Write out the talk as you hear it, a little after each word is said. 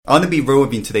I want to be real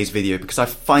with you in today's video because I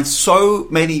find so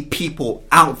many people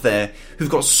out there who've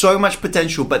got so much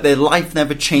potential, but their life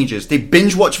never changes. They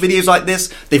binge watch videos like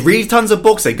this. They read tons of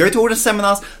books. They go to all the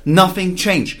seminars. Nothing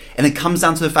changed. And it comes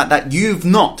down to the fact that you've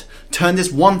not turned this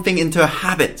one thing into a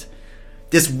habit.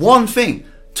 This one thing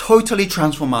totally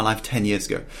transformed my life 10 years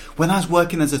ago when I was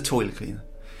working as a toilet cleaner.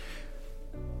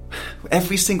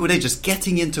 Every single day, just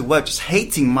getting into work, just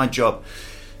hating my job.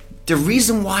 The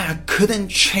reason why I couldn't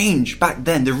change back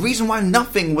then, the reason why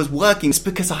nothing was working is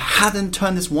because I hadn't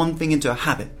turned this one thing into a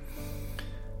habit.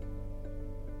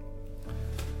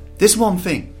 This one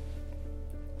thing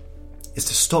is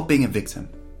to stop being a victim.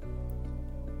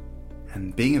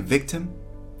 And being a victim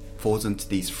falls into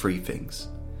these three things.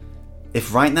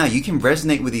 If right now you can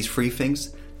resonate with these three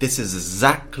things, this is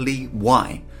exactly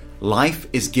why life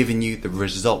is giving you the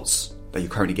results that you're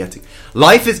currently getting.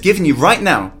 Life is giving you right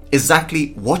now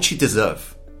exactly what you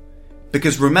deserve.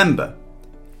 Because remember,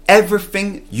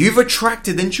 everything you've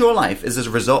attracted into your life is as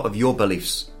a result of your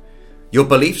beliefs. Your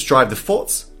beliefs drive the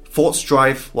thoughts. Thoughts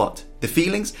drive what? The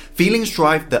feelings. Feelings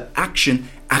drive the action.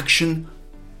 Action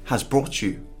has brought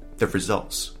you the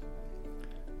results.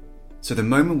 So the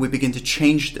moment we begin to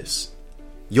change this,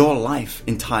 your life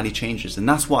entirely changes. And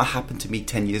that's what happened to me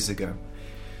 10 years ago.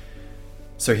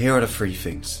 So here are the three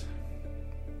things.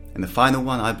 And the final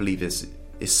one I believe is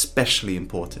especially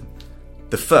important.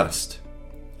 The first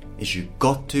is you've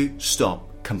got to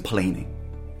stop complaining.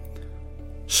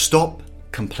 Stop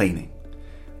complaining.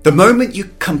 The moment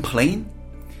you complain,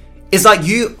 it's like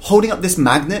you holding up this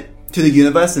magnet to the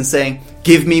universe and saying,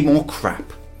 give me more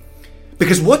crap.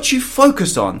 Because what you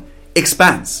focus on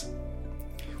expands.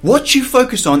 What you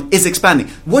focus on is expanding.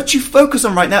 What you focus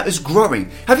on right now is growing.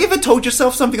 Have you ever told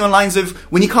yourself something on lines of,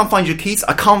 when you can't find your keys,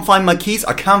 I can't find my keys,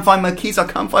 I can't find my keys, I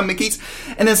can't find my keys.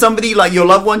 And then somebody like your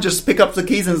loved one just pick up the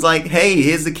keys and is like, hey,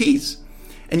 here's the keys.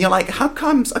 And you're like, how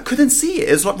comes I couldn't see it?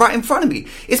 It's right in front of me.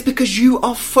 It's because you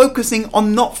are focusing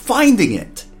on not finding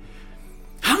it.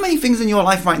 How many things in your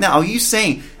life right now are you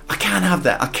saying, I can't have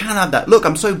that, I can't have that. Look,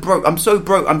 I'm so broke, I'm so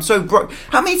broke, I'm so broke.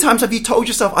 How many times have you told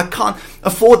yourself, I can't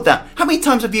afford that? How many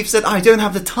times have you said, I don't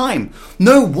have the time?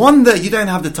 No wonder you don't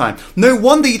have the time. No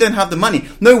wonder you don't have the money.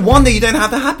 No wonder you don't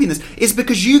have the happiness. It's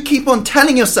because you keep on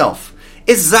telling yourself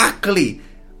exactly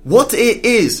what it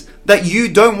is that you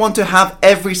don't want to have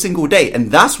every single day. And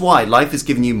that's why life is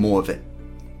giving you more of it.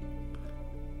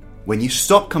 When you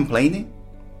stop complaining,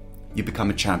 you become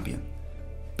a champion.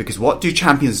 Because what do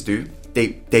champions do?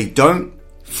 They don't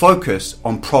focus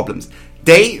on problems.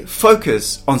 They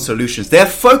focus on solutions. They're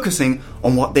focusing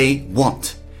on what they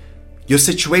want. Your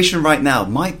situation right now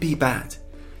might be bad.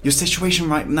 Your situation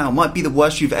right now might be the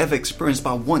worst you've ever experienced,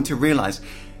 but I want to realize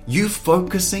you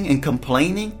focusing and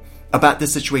complaining about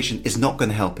this situation is not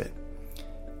going to help it.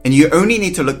 And you only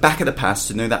need to look back at the past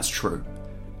to know that's true.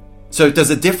 So does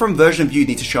a different version of you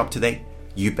need to show up today?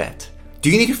 You bet. Do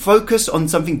you need to focus on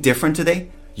something different today?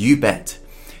 You bet.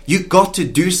 You got to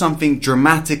do something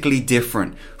dramatically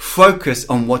different. Focus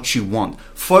on what you want.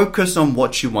 Focus on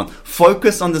what you want.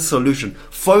 Focus on the solution.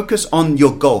 Focus on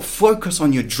your goal. Focus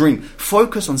on your dream.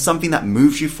 Focus on something that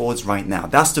moves you forwards right now.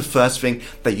 That's the first thing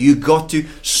that you got to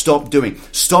stop doing.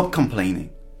 Stop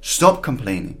complaining. Stop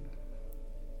complaining.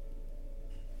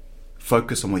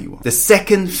 Focus on what you want. The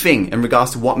second thing in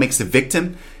regards to what makes a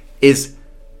victim is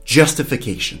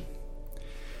justification.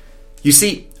 You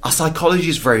see, our psychology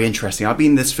is very interesting. I've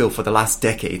been in this field for the last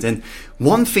decade, and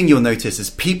one thing you'll notice is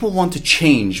people want to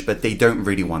change, but they don't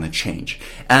really want to change.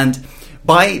 And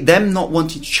by them not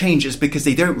wanting to change is because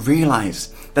they don't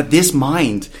realize that this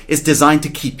mind is designed to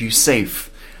keep you safe.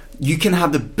 You can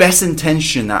have the best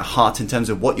intention at heart in terms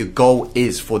of what your goal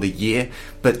is for the year,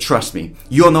 but trust me,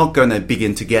 you're not going to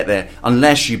begin to get there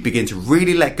unless you begin to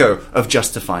really let go of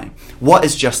justifying. What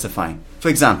is justifying? For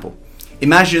example,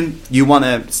 imagine you want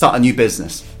to start a new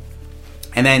business,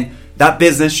 and then that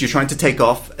business you're trying to take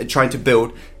off, trying to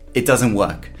build, it doesn't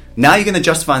work. Now you're going to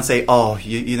justify and say, oh,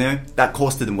 you know, that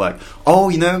course didn't work. Oh,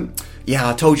 you know, yeah,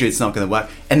 I told you it's not going to work.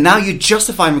 And now you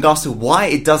justify in regards to why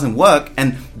it doesn't work,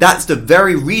 and that's the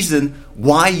very reason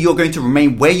why you're going to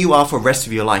remain where you are for the rest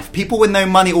of your life. People with no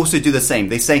money also do the same.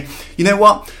 They say, you know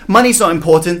what, money's not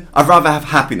important, I'd rather have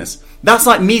happiness. That's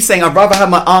like me saying I'd rather have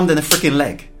my arm than a freaking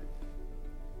leg.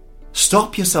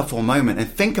 Stop yourself for a moment and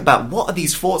think about what are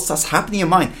these thoughts that's happening in your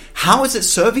mind. How is it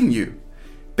serving you?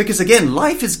 Because again,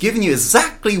 life is giving you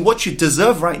exactly what you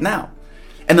deserve right now.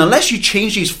 And unless you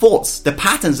change these thoughts, the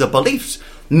patterns, the beliefs,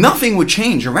 nothing will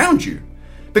change around you.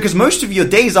 Because most of your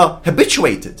days are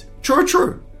habituated. True or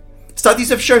true? Studies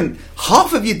have shown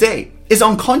half of your day is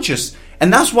unconscious.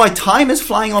 And that's why time is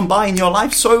flying on by in your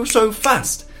life so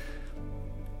fast.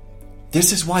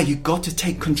 This is why you got to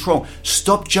take control.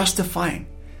 Stop justifying.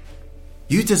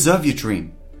 You deserve your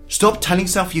dream. Stop telling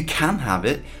yourself you can have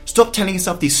it. Stop telling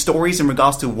yourself these stories in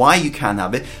regards to why you can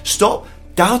have it. Stop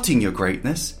doubting your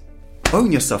greatness.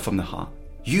 Own yourself from the heart.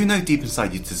 You know deep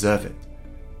inside you deserve it.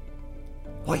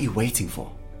 What are you waiting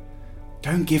for?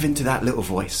 Don't give in to that little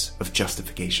voice of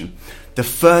justification. The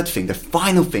third thing, the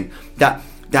final thing, that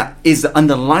is the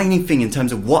underlining thing in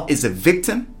terms of what is a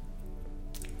victim,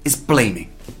 is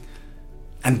blaming.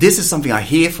 And this is something I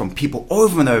hear from people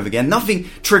over and over again. Nothing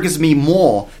triggers me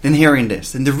more than hearing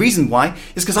this. And the reason why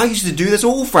is because I used to do this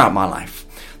all throughout my life.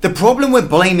 The problem with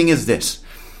blaming is this.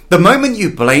 The moment you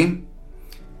blame,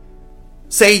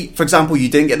 say, for example, you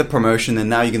didn't get the promotion and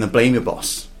now you're going to blame your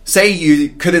boss. Say you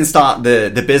couldn't start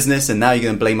the business and now you're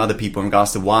going to blame other people in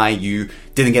regards to why you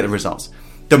didn't get the results.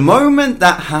 The moment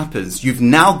that happens, you've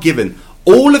now given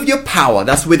all of your power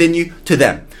that's within you to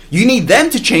them. You need them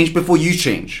to change before you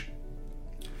change.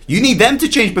 You need them to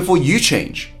change before you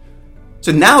change.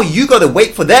 So now you got to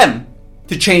wait for them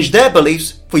to change their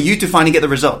beliefs for you to finally get the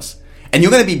results. And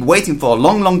you're going to be waiting for a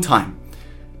long, long time.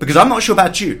 Because I'm not sure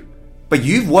about you, but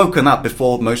you've woken up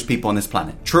before most people on this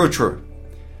planet. True, true.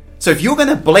 So if you're going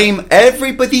to blame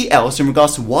everybody else in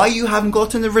regards to why you haven't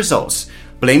gotten the results,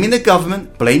 blaming the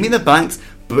government, blaming the banks,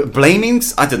 blaming,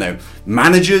 I don't know,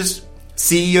 managers,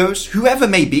 CEOs, whoever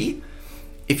may be,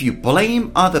 if you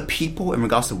blame other people in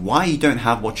regards to why you don't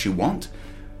have what you want,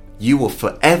 you will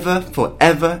forever,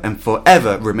 forever, and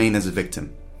forever remain as a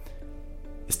victim.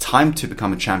 It's time to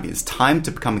become a champion. It's time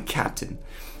to become a captain.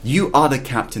 You are the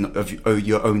captain of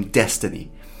your own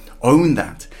destiny. Own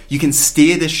that. You can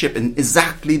steer this ship in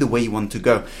exactly the way you want to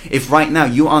go. If right now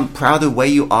you aren't proud of where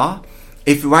you are,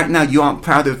 if right now you aren't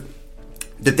proud of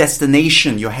the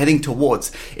destination you're heading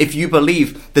towards, if you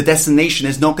believe the destination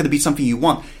is not going to be something you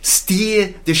want,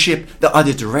 steer the ship the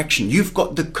other direction. You've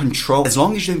got the control. As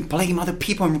long as you don't blame other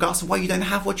people in regards to why you don't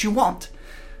have what you want,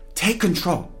 take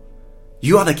control.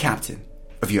 You are the captain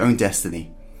of your own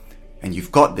destiny. And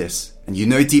you've got this. And you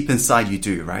know deep inside you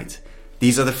do, right?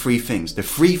 These are the three things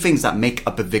that make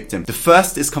up a victim. The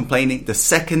first is complaining, the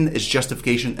second is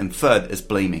justification, and third is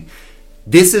blaming.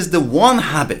 This is the one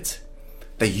habit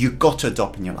that you got to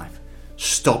adopt in your life.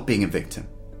 Stop being a victim.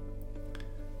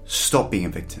 Stop being a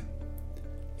victim.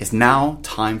 It's now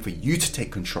time for you to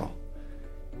take control.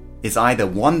 It's either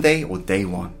one day or day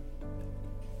one.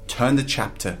 Turn the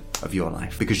chapter of your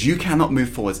life, because you cannot move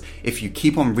forwards if you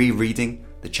keep on rereading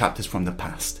the chapters from the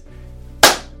past.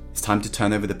 It's time to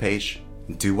turn over the page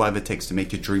and do whatever it takes to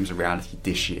make your dreams a reality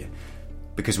this year.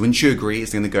 Because wouldn't you agree,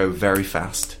 it's going to go very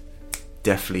fast.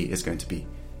 Definitely is going to be.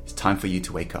 It's time for you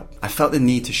to wake up. I felt the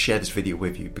need to share this video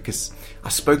with you because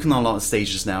I've spoken on a lot of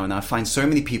stages now, and I find so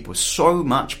many people with so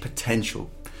much potential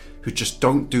who just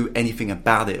don't do anything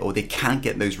about it, or they can't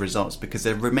get those results because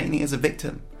they're remaining as a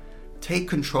victim. Take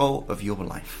control of your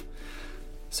life.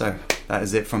 So that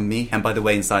is it from me. And by the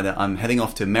way, Insider, I'm heading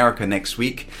off to America next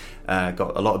week.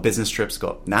 Got a lot of business trips.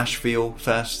 Got Nashville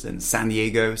first, and San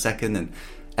Diego second, and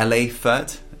LA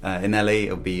third. In LA,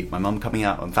 it'll be my mum coming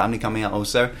out and family coming out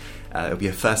also. It'll be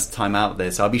a first time out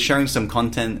there. So I'll be sharing some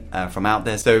content from out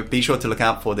there. So be sure to look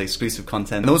out for the exclusive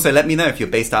content. And also let me know if you're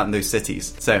based out in those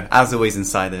cities. So as always,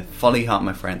 Insider, follow your heart,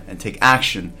 my friend, and take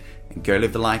action and go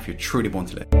live the life you're truly born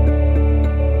to live.